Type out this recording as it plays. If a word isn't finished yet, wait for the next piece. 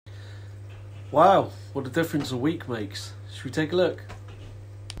Wow, what a difference a week makes. Should we take a look?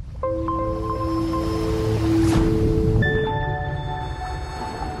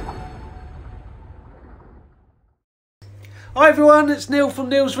 Hi everyone, it's Neil from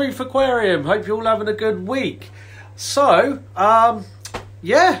Neil's Reef Aquarium. Hope you're all having a good week. So,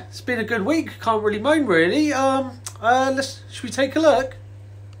 yeah, it's been a good week. Can't really moan really. Should we take a look?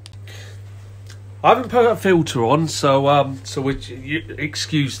 I haven't put a filter on, so you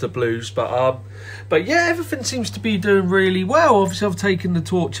excuse the blues, but yeah, everything seems to be doing really well. Obviously, I've taken the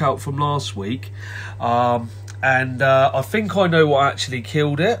torch out from last week, and I think I know what actually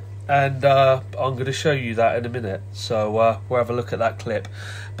killed it, and I'm going to show you that in a minute. So we'll have a look at that clip.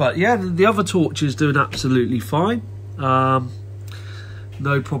 But yeah, the other torch is doing absolutely fine. No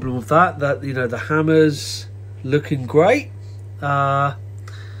problem with that. The hammer's looking great.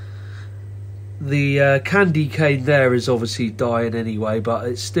 The candy cane there is obviously dying anyway, but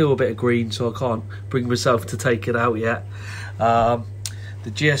it's still a bit of green, so I can't bring myself to take it out yet. The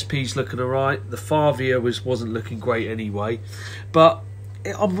GSP's looking alright. The Favia wasn't looking great anyway, but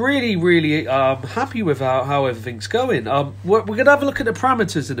I'm really happy with how everything's going. We're going to have a look at the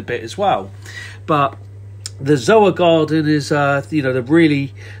parameters in a bit as well, but the Zoa garden is, they're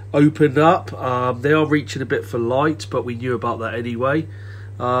really opened up. They are reaching a bit for light, but we knew about that anyway.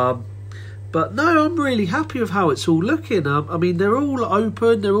 But no, I'm really happy with how it's all looking. I mean, they're all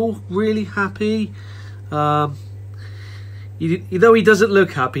open. They're all really happy. Though he doesn't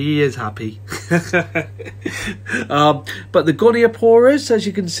look happy, he is happy. But the Gonioporas, as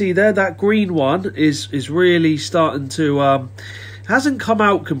you can see there, that green one is really starting to... hasn't come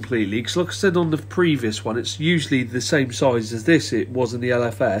out completely, because like I said on the previous one, it's usually the same size as this. It was in the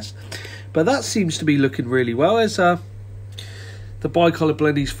LFS. But that seems to be looking really well. As the bicolour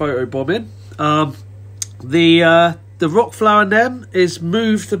blennies photo bombing. The rock flower nem is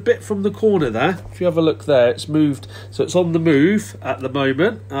moved a bit from the corner there. If you have a look there, it's moved, so it's on the move at the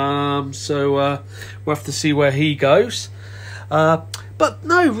moment. So we'll have to see where he goes. But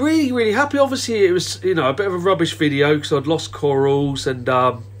no, really happy. Obviously, it was a bit of a rubbish video because I'd lost corals, and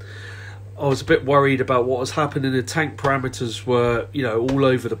I was a bit worried about what was happening. The tank parameters were all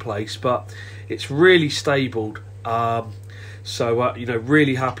over the place, but it's really stabled. So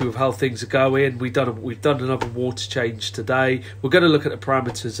really happy with how things are going. We've done another water change today. We're going to look at the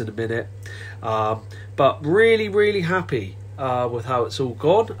parameters in a minute, but really happy with how it's all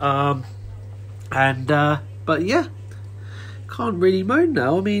gone. But yeah, can't really moan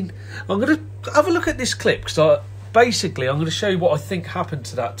now. I mean, I'm going to have a look at this clip because basically I'm going to show you what I think happened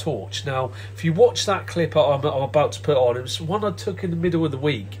to that torch. Now, if you watch that clip I'm about to put on, it was one I took in the middle of the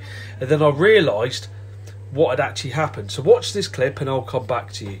week, and then I realised what had actually happened. So watch this clip and I'll come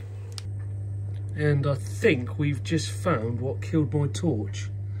back to you. And I think we've just found what killed my torch.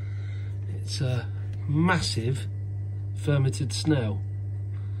 It's a massive vermeted snail,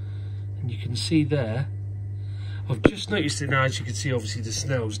 and you can see there, I've just noticed it now. As you can see, obviously the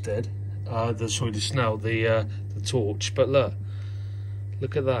snail's dead. The torch, but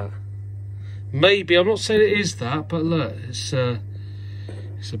look at that. Maybe, I'm not saying it is that, but look, it's a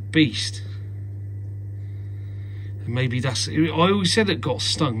beast. Maybe that's... I always said it got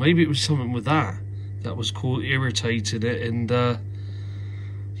stung. Maybe it was something with that was irritated it, and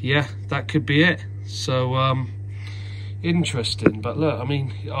yeah, that could be it. So interesting. But look, I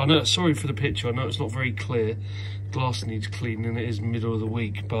mean, I know, sorry for the picture, I know it's not very clear, glass needs cleaning, it is middle of the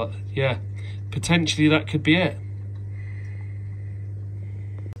week, but yeah, potentially that could be it.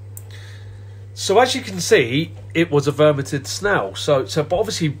 So as you can see, it was a vermeted snail. But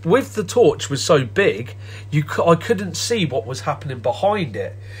obviously with the torch was so big, I couldn't see what was happening behind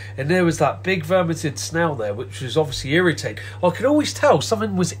it, and there was that big vermeted snail there, which was obviously irritating. I could always tell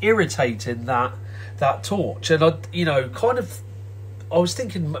something was irritating that torch, and I was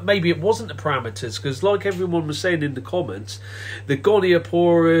thinking maybe it wasn't the parameters, because like everyone was saying in the comments, the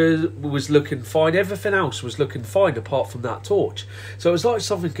Goniopora was looking fine. Everything else was looking fine apart from that torch. So it was like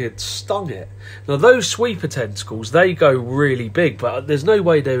something had stung it. Now those sweeper tentacles, they go really big, but there's no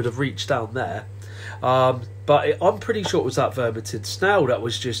way they would have reached down there. But I'm pretty sure it was that vermeted snail that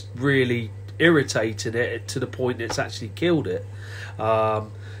was just really irritating it to the point it's actually killed it.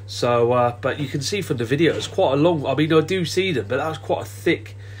 But you can see from the video, it's quite a long... I mean, I do see them, but that was quite a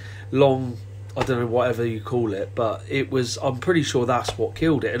thick, long... I don't know, whatever you call it, but it was... I'm pretty sure that's what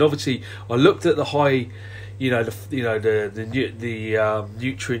killed it. And obviously, I looked at the high... the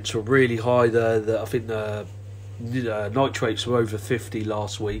nutrients were really high. I think the nitrates were over 50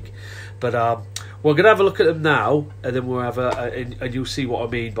 last week. But we're going to have a look at them now, and then we'll have and you'll see what I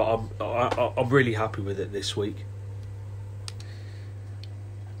mean. But I'm really happy with it this week.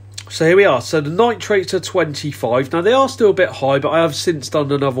 So here we are. So the nitrates are 25. Now they are still a bit high, but I have since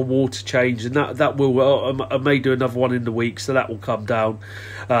done another water change, and that will I may do another one in the week, so that will come down.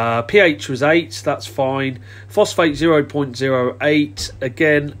 pH was 8. That's fine. Phosphate 0.08.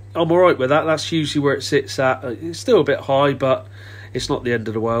 Again, I'm all right with that. That's usually where it sits at. It's still a bit high, but it's not the end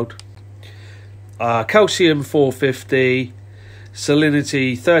of the world. Calcium 450.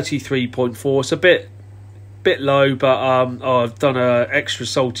 Salinity 33.4. It's a bit low, but I've done a extra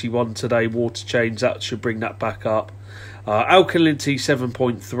salty one today, water change. That should bring that back up. Alkalinity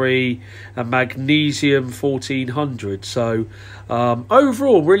 7.3 and magnesium 1400. So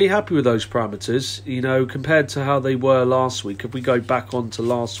overall, really happy with those parameters, you know, compared to how they were last week. If we go back onto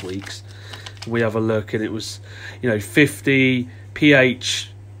last week's, we have a look, and it was, you know, 50, pH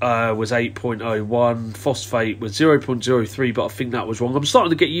was 8.01, phosphate was 0.03, but I think that was wrong. I'm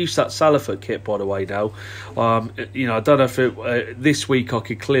starting to get used to that Salifert kit, by the way, now. You know, I don't know if it, this week I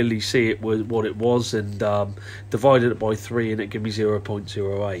could clearly see it was what it was, and divided it by 3 and it gave me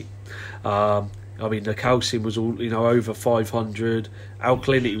 0.08. I mean, the calcium was all, you know, over 500.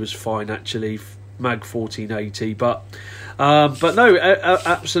 Alkalinity was fine, actually, mag 1480, but no,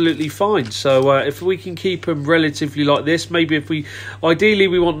 absolutely fine. So if we can keep them relatively like this, maybe if we, ideally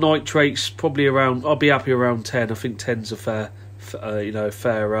we want nitrates probably around, I'll be happy around 10. I think 10's a fair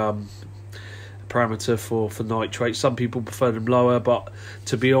parameter for nitrates. Some people prefer them lower, but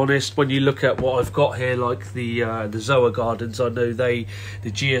to be honest, when you look at what I've got here, like the Zoa Gardens, I know the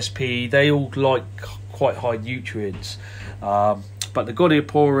GSP, they all like quite high nutrients. But the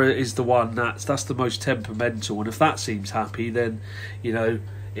Goniopora is the one that's the most temperamental, and if that seems happy, then, you know,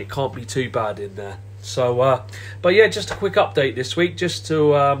 it can't be too bad in there. So, but yeah, just a quick update this week, just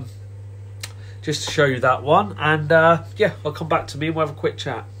to show you that one, and yeah, I'll come back to me and we'll have a quick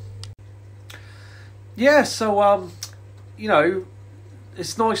chat. Yeah, so you know,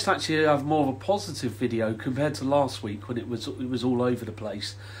 it's nice to actually have more of a positive video compared to last week when it was all over the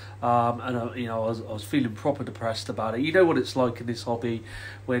place. And you know, I was feeling proper depressed about it. You know what it's like in this hobby,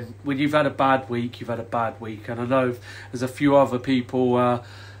 when you've had a bad week, you've had a bad week. And I know there's a few other people,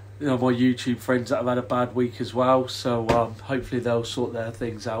 you know, my YouTube friends that have had a bad week as well. So hopefully they'll sort their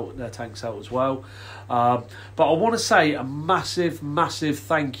things out, their tanks out as well. But I want to say a massive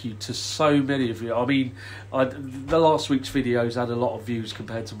thank you to so many of you. I mean, the last week's videos had a lot of views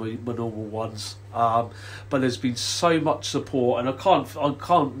compared to my normal ones. But there's been so much support, and I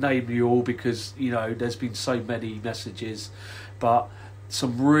can't name you all because, you know, there's been so many messages, but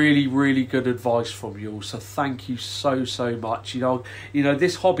some really good advice from you all. So thank you so much. You know,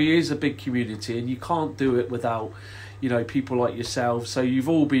 this hobby is a big community, and you can't do it without, you know, people like yourselves. So you've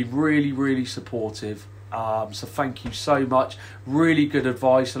all been really supportive. So thank you so much. Really good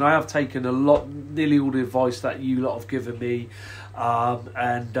advice, and I have taken nearly all the advice that you lot have given me,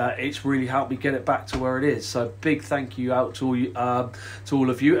 and it's really helped me get it back to where it is. So big thank you out to all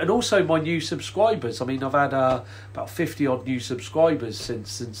of you, and also my new subscribers. I mean, I've had about 50 odd new subscribers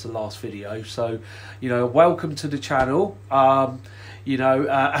since the last video. So, you know, welcome to the channel. You know,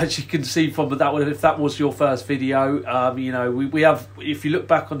 as you can see from that one, if that was your first video, you know, we have, if you look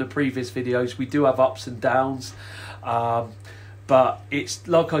back on the previous videos, we do have ups and downs. But it's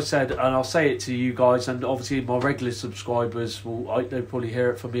like I said, and I'll say it to you guys, and obviously my regular subscribers they'll probably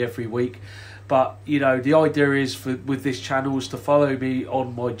hear it from me every week. But, you know, the idea is with this channel is to follow me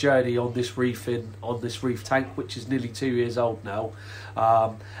on my journey on this reef tank, which is nearly 2 years old now.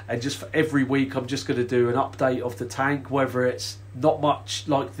 And just for every week, I'm just going to do an update of the tank, whether it's not much,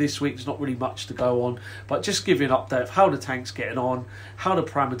 like this week's not really much to go on, but just give you an update of how the tank's getting on, how the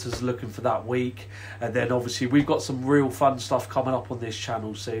parameters are looking for that week. And then obviously we've got some real fun stuff coming up on this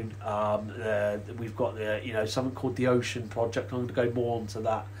channel soon. We've got you know, something called the Ocean Project. I'm going to go more onto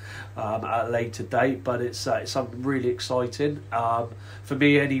that at a later date, but it's something really exciting for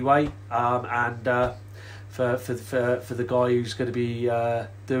me anyway, and for the guy who's going to be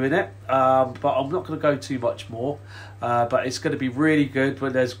doing it, but I'm not going to go too much more. But it's going to be really good.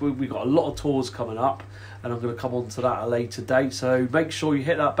 When we've got a lot of tours coming up, and I'm going to come on to that at a later date. So make sure you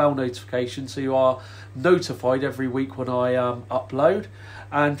hit that bell notification so you are notified every week when I upload.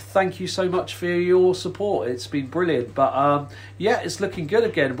 And thank you so much for your support. It's been brilliant. But yeah, it's looking good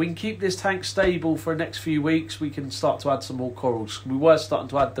again. We can keep this tank stable for the next few weeks. We can start to add some more corals. We were starting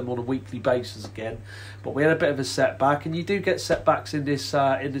to add them on a weekly basis again, but we had a bit of a setback, and you do get setbacks in this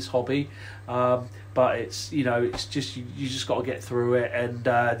hobby. But it's, you know, it's just you just got to get through it. And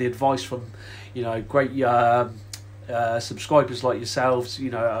the advice from, you know, great subscribers like yourselves, you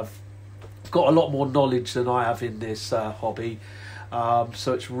know, have got a lot more knowledge than I have in this hobby.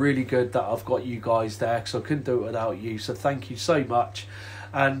 So it's really good that I've got you guys there, because I couldn't do it without you. So thank you so much.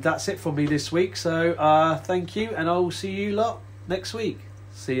 And that's it for me this week. So thank you, and I'll see you lot next week.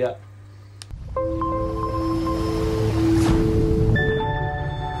 See ya.